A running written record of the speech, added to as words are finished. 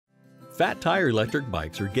Fat tire electric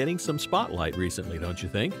bikes are getting some spotlight recently, don't you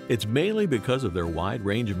think? It's mainly because of their wide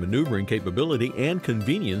range of maneuvering capability and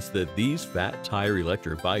convenience that these fat tire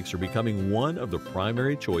electric bikes are becoming one of the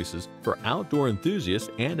primary choices for outdoor enthusiasts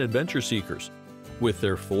and adventure seekers. With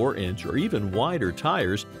their 4-inch or even wider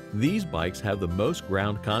tires, these bikes have the most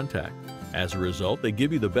ground contact. As a result, they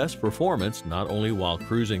give you the best performance not only while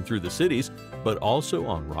cruising through the cities, but also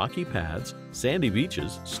on rocky paths, sandy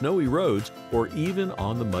beaches, snowy roads, or even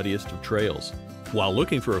on the muddiest of trails. While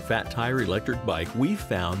looking for a fat tire electric bike, we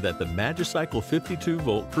found that the MAGICYCLE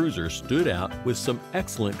 52V Cruiser stood out with some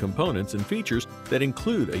excellent components and features that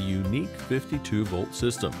include a unique 52V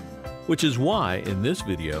system. Which is why, in this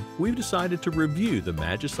video, we've decided to review the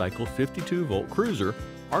MAGICYCLE 52V Cruiser,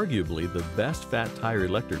 arguably the best fat tire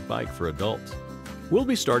electric bike for adults. We'll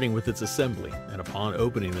be starting with its assembly, and upon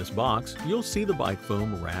opening this box, you'll see the bike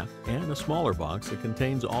foam wrap and a smaller box that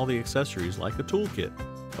contains all the accessories like a toolkit,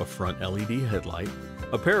 a front LED headlight,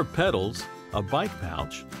 a pair of pedals, a bike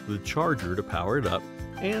pouch, the charger to power it up,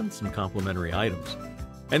 and some complimentary items.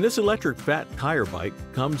 And this electric fat tire bike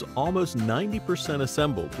comes almost 90%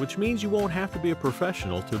 assembled, which means you won't have to be a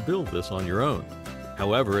professional to build this on your own.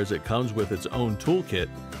 However, as it comes with its own toolkit,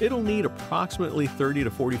 it'll need approximately 30 to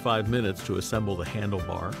 45 minutes to assemble the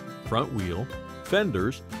handlebar, front wheel,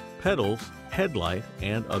 fenders, pedals, headlight,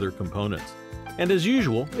 and other components. And as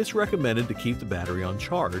usual, it's recommended to keep the battery on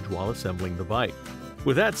charge while assembling the bike.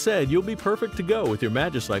 With that said, you'll be perfect to go with your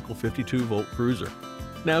MAGICYCLE 52V Cruiser.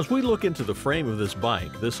 Now, as we look into the frame of this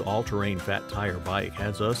bike, this all-terrain fat tire bike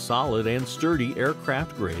has a solid and sturdy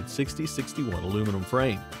aircraft-grade 6061 aluminum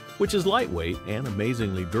frame, which is lightweight and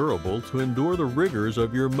amazingly durable to endure the rigors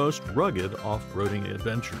of your most rugged off-roading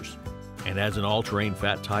adventures. And as an all-terrain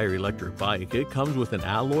fat tire electric bike, it comes with an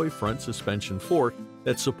alloy front suspension fork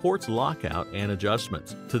that supports lockout and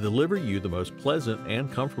adjustments to deliver you the most pleasant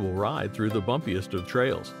and comfortable ride through the bumpiest of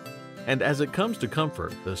trails. And as it comes to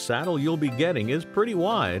comfort, the saddle you'll be getting is pretty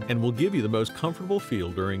wide and will give you the most comfortable feel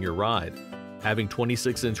during your ride. Having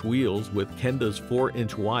 26-inch wheels with Kenda's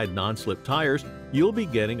 4-inch wide non-slip tires, you'll be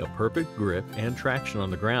getting a perfect grip and traction on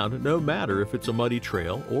the ground no matter if it's a muddy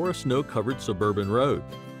trail or a snow-covered suburban road.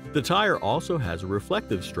 The tire also has a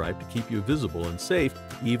reflective stripe to keep you visible and safe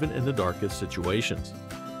even in the darkest situations.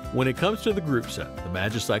 When it comes to the group set, the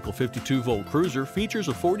MAGICYCLE 52V Cruiser features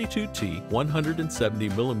a 42T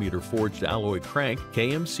 170mm forged alloy crank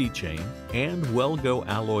KMC chain and WellGo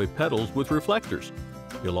alloy pedals with reflectors.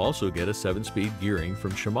 You'll also get a 7-speed gearing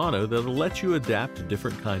from Shimano that'll let you adapt to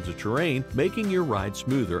different kinds of terrain, making your ride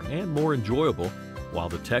smoother and more enjoyable, while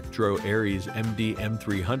the Tektro Aries MD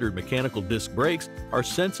M300 mechanical disc brakes are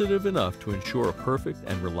sensitive enough to ensure a perfect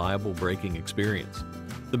and reliable braking experience.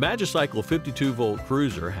 The MAGICYCLE 52V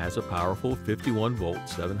Cruiser has a powerful 51V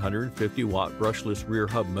 750W brushless rear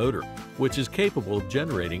hub motor, which is capable of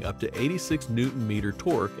generating up to 86 Nm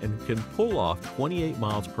torque and can pull off 28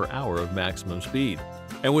 miles per hour of maximum speed.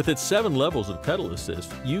 And with its 7 levels of pedal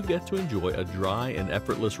assist, you get to enjoy a dry and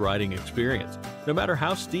effortless riding experience, no matter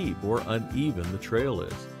how steep or uneven the trail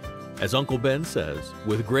is. As Uncle Ben says,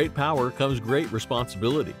 with great power comes great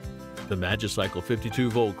responsibility. The MAGICYCLE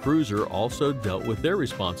 52V Cruiser also dealt with their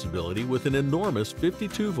responsibility with an enormous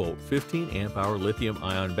 52V 15Ah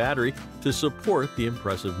lithium-ion battery to support the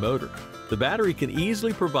impressive motor. The battery can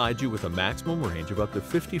easily provide you with a maximum range of up to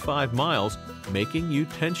 55 miles, making you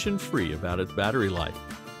tension-free about its battery life.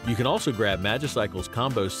 You can also grab MAGICYCLE's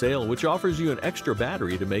combo sale, which offers you an extra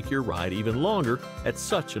battery to make your ride even longer at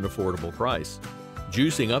such an affordable price.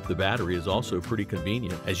 Juicing up the battery is also pretty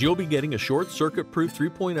convenient, as you'll be getting a short-circuit-proof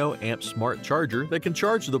 3.0 amp smart charger that can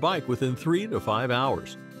charge the bike within 3 to 5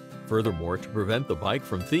 hours. Furthermore, to prevent the bike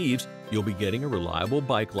from thieves, you'll be getting a reliable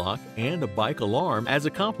bike lock and a bike alarm as a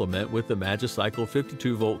complement with the MAGICYCLE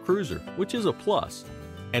 52V Cruiser, which is a plus.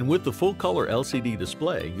 And with the full-color LCD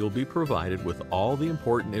display, you'll be provided with all the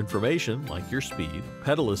important information like your speed,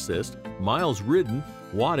 pedal assist, miles ridden,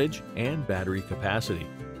 wattage, and battery capacity.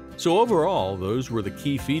 So overall, those were the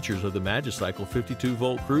key features of the MAGICYCLE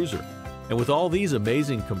 52V Cruiser. And with all these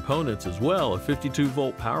amazing components as well, a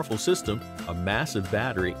 52V powerful system, a massive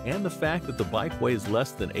battery, and the fact that the bike weighs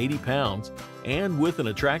less than 80 pounds, and with an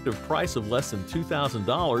attractive price of less than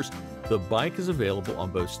 $2,000, the bike is available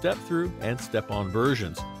on both step-through and step-on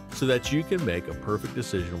versions, so that you can make a perfect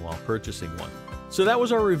decision while purchasing one. So that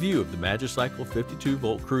was our review of the MAGICYCLE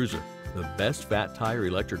 52V Cruiser, the best fat tire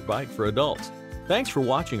electric bike for adults. Thanks for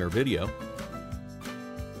watching our video.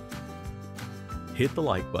 Hit the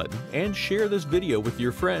like button and share this video with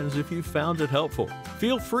your friends if you found it helpful.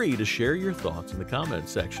 Feel free to share your thoughts in the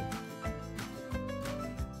comments section.